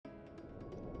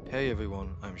Hey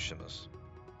everyone, I'm Seamus,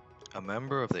 a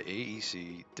member of the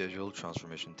AEC Digital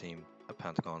Transformation team at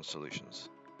Pentagon Solutions.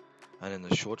 And in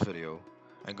this short video,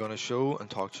 I'm going to show and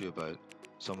talk to you about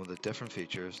some of the different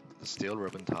features the Steel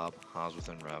Ribbon tab has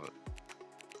within Revit.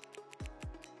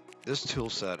 This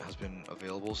toolset has been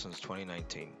available since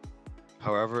 2019.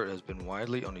 However, it has been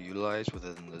widely underutilized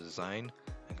within the design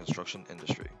and construction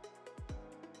industry.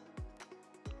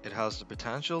 It has the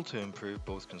potential to improve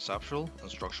both conceptual and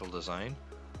structural design,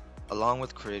 along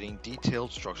with creating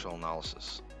detailed structural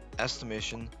analysis,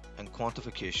 estimation and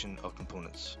quantification of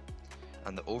components,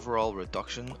 and the overall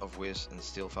reduction of waste in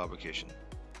steel fabrication.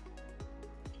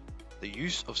 The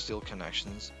use of steel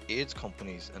connections aids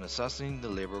companies in assessing the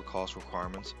labour cost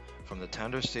requirements from the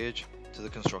tender stage to the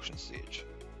construction stage.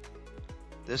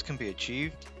 This can be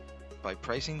achieved by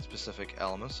pricing specific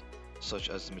elements such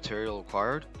as the material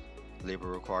required, labour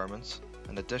requirements,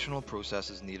 and additional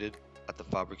processes needed at the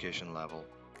fabrication level.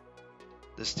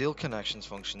 The steel connections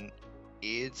function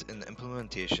aids in the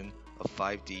implementation of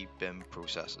 5D BIM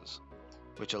processes,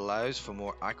 which allows for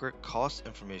more accurate cost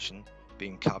information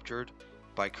being captured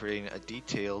by creating a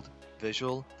detailed,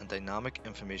 visual and dynamic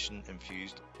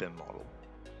information-infused BIM model.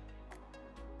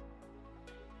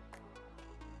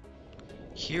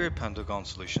 Here at Pentagon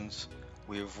Solutions,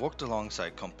 we have worked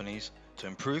alongside companies to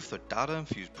improve their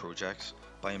data-infused projects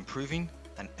by improving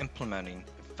and implementing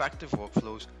effective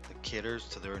workflows that caters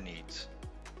to their needs.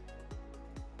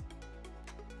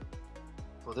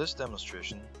 For this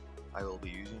demonstration, I will be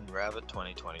using Revit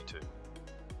 2022.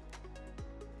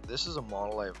 This is a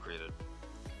model I have created.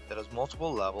 It has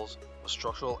multiple levels with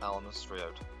structural elements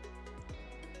throughout.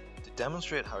 To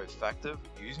demonstrate how effective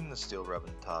using the Steel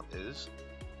Ribbon tab is,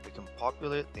 we can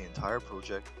populate the entire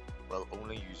project while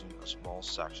only using a small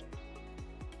section.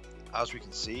 As we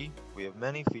can see, we have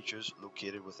many features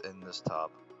located within this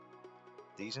tab.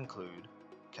 These include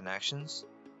connections,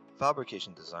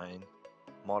 fabrication design,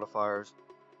 modifiers,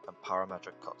 and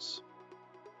parametric cuts.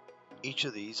 Each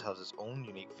of these has its own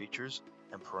unique features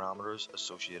and parameters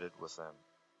associated with them.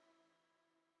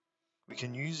 We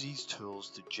can use these tools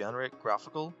to generate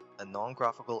graphical and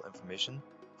non-graphical information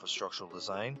for structural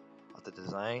design at the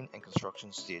design and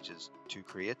construction stages to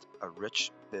create a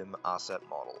rich BIM asset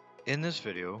model. In this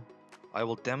video, I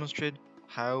will demonstrate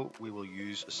how we will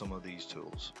use some of these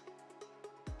tools.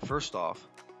 First off,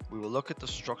 we will look at the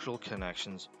structural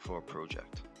connections for a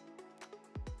project.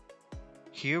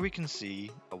 Here we can see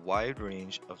a wide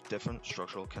range of different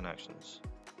structural connections.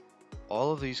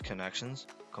 All of these connections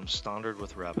come standard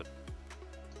with Revit.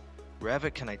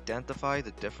 Revit can identify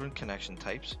the different connection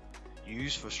types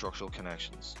used for structural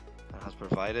connections and has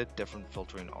provided different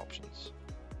filtering options.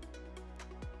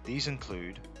 These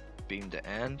include beam to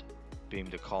end, beam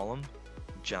to column,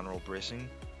 general bracing,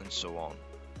 and so on.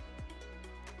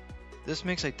 This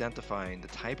makes identifying the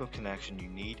type of connection you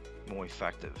need more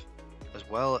effective, as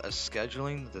well as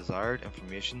scheduling the desired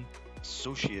information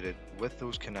associated with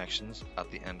those connections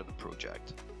at the end of the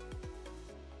project.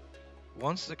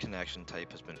 Once the connection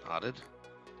type has been added,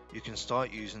 you can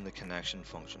start using the connection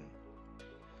function.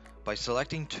 By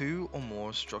selecting two or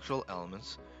more structural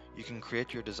elements, you can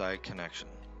create your desired connection.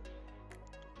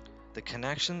 The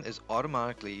connection is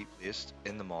automatically placed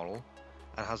in the model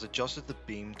and has adjusted the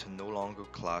beam to no longer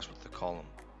clash with the column.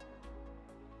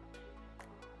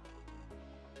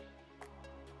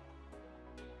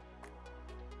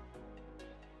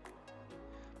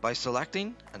 By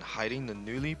selecting and hiding the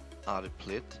newly added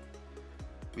plate,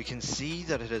 we can see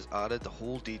that it has added the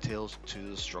whole details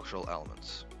to the structural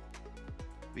elements.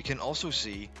 We can also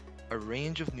see a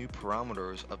range of new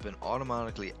parameters have been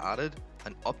automatically added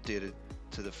and updated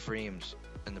to the frames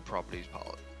in the properties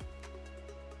palette.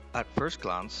 At first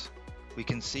glance, we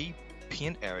can see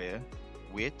paint area,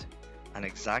 weight, and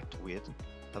exact weight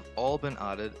have all been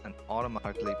added and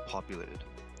automatically populated.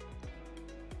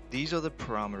 These are the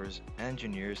parameters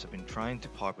engineers have been trying to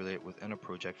populate within a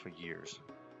project for years.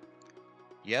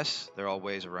 Yes, there are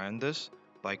ways around this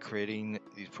by creating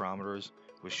these parameters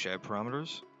with shared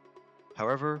parameters.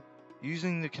 However,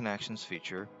 using the connections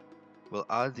feature will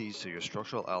add these to your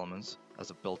structural elements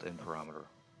as a built-in parameter,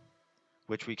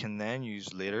 which we can then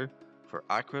use later for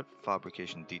accurate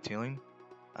fabrication detailing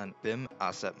and BIM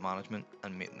asset management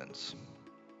and maintenance.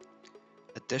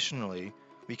 Additionally,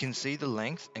 we can see the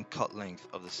length and cut length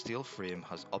of the steel frame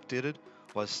has updated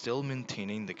while still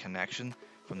maintaining the connection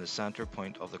from the center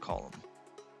point of the column.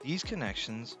 These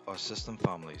connections are system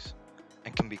families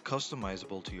and can be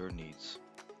customizable to your needs.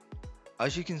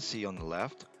 As you can see on the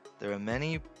left, there are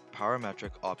many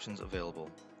parametric options available,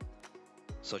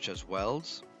 such as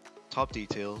welds, top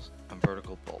details, and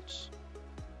vertical bolts.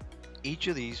 Each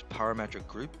of these parametric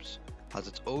groups has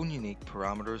its own unique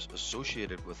parameters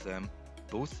associated with them,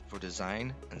 both for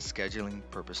design and scheduling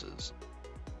purposes.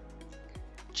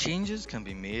 Changes can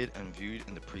be made and viewed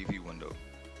in the preview window.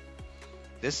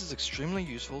 This is extremely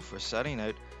useful for setting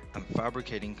out and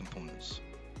fabricating components.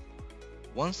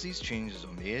 Once these changes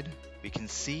are made, we can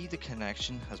see the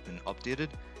connection has been updated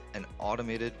and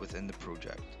automated within the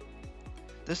project.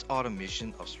 This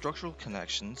automation of structural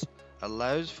connections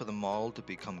allows for the model to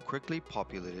become quickly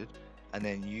populated and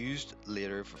then used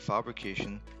later for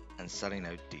fabrication and setting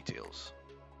out details.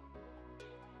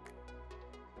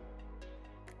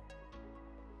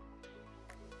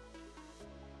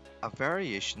 A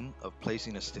variation of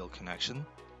placing a steel connection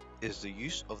is the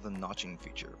use of the notching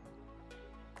feature.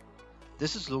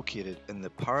 This is located in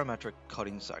the parametric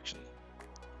cutting section.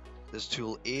 This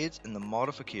tool aids in the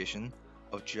modification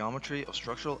of geometry of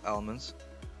structural elements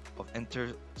of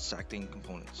intersecting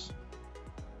components.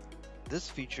 This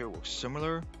feature works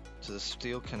similar to the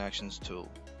Steel Connections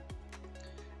tool.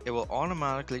 It will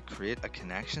automatically create a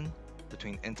connection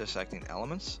between intersecting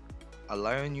elements,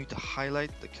 allowing you to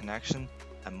highlight the connection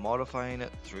and modifying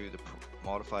it through the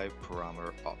Modify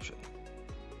Parameter option.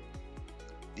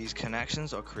 These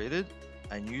connections are created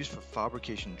and used for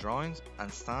fabrication drawings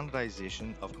and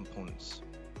standardization of components.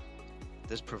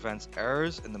 This prevents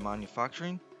errors in the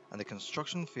manufacturing and the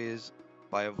construction phase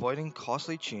by avoiding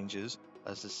costly changes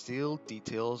as the steel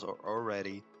details are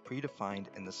already predefined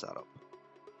in the setup.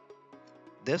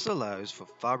 This allows for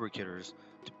fabricators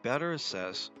to better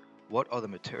assess what are the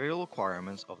material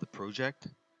requirements of the project,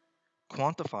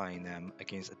 quantifying them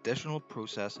against additional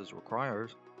processes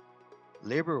required,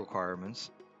 labor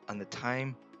requirements, and the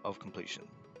time of completion.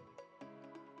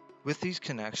 With these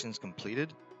connections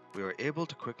completed, we are able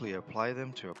to quickly apply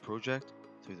them to a project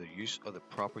through the use of the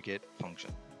propagate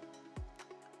function.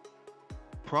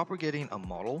 Propagating a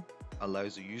model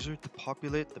allows the user to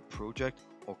populate the project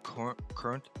or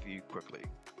current view quickly.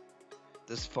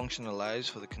 This function allows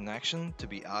for the connection to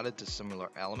be added to similar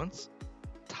elements,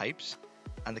 types,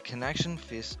 and the connection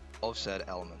face of said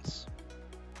elements.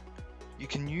 You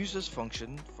can use this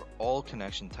function for all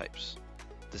connection types.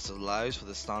 This allows for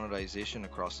the standardization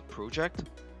across the project,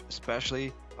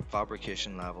 especially at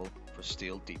fabrication level for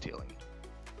steel detailing.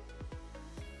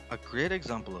 A great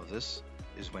example of this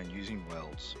is when using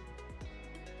welds.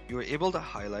 You are able to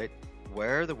highlight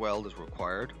where the weld is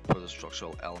required for the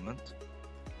structural element,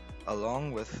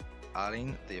 along with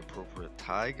adding the appropriate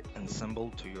tag and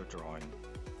symbol to your drawing.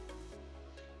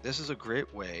 This is a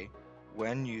great way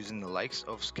when using the likes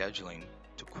of scheduling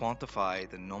to quantify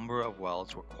the number of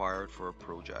welds required for a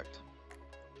project.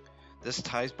 This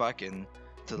ties back in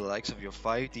to the likes of your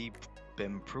 5D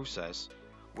BIM process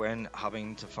when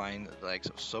having to find the likes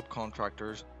of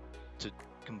subcontractors to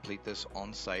complete this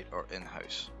on-site or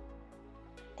in-house.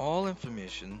 All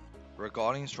information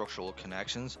regarding structural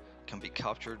connections can be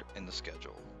captured in the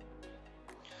schedule.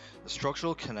 The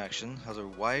structural connection has a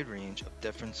wide range of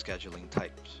different scheduling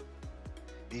types.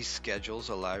 These schedules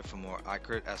allow for more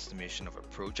accurate estimation of a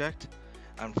project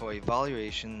and for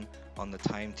evaluation on the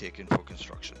time taken for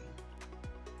construction.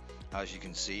 As you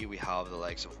can see, we have the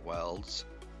likes of welds,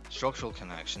 structural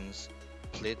connections,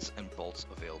 plates and bolts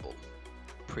available.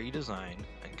 Pre-design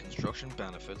and construction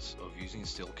benefits of using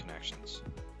steel connections.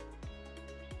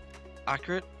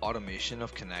 Accurate automation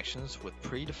of connections with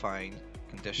predefined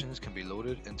conditions can be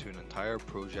loaded into an entire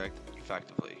project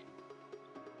effectively.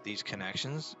 These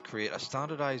connections create a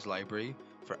standardized library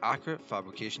for accurate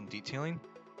fabrication detailing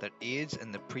that aids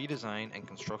in the pre-design and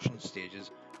construction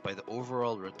stages by the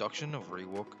overall reduction of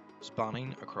rework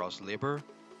spanning across labor,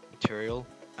 material,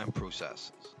 and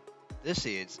processes. This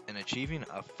aids in achieving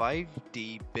a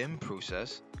 5D BIM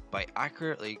process by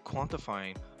accurately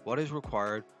quantifying what is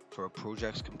required for a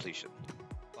project's completion.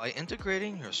 By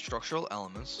integrating your structural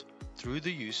elements through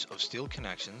the use of steel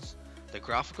connections, the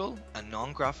graphical and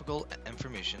non-graphical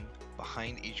information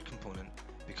behind each component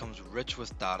becomes rich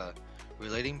with data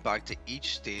relating back to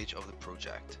each stage of the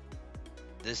project.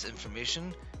 This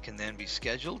information can then be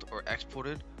scheduled or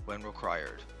exported when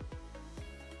required.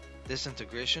 This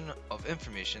integration of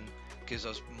information gives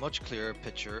us a much clearer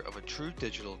picture of a true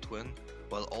digital twin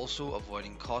while also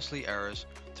avoiding costly errors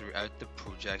throughout the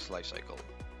project's lifecycle.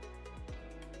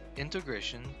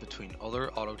 Integration between other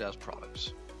Autodesk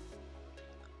products.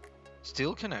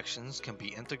 Steel connections can be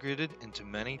integrated into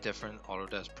many different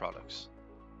Autodesk products.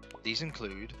 These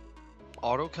include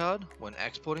AutoCAD when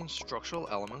exporting structural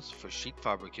elements for sheet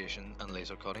fabrication and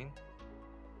laser cutting,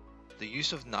 the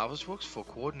use of Navisworks for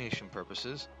coordination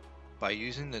purposes by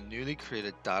using the newly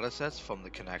created datasets from the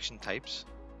connection types,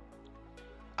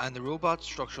 and the robot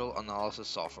structural analysis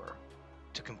software,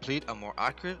 to complete a more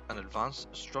accurate and advanced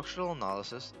structural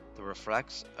analysis that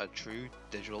reflects a true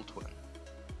digital twin.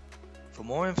 For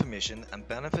more information and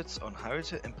benefits on how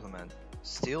to implement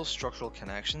steel structural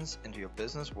connections into your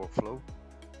business workflow,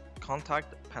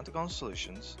 contact Pentagon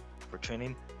Solutions for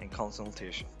training and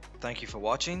consultation. Thank you for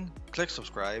watching. Click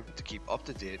subscribe to keep up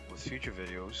to date with future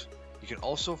videos. You can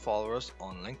also follow us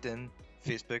on LinkedIn,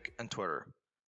 Facebook, and Twitter.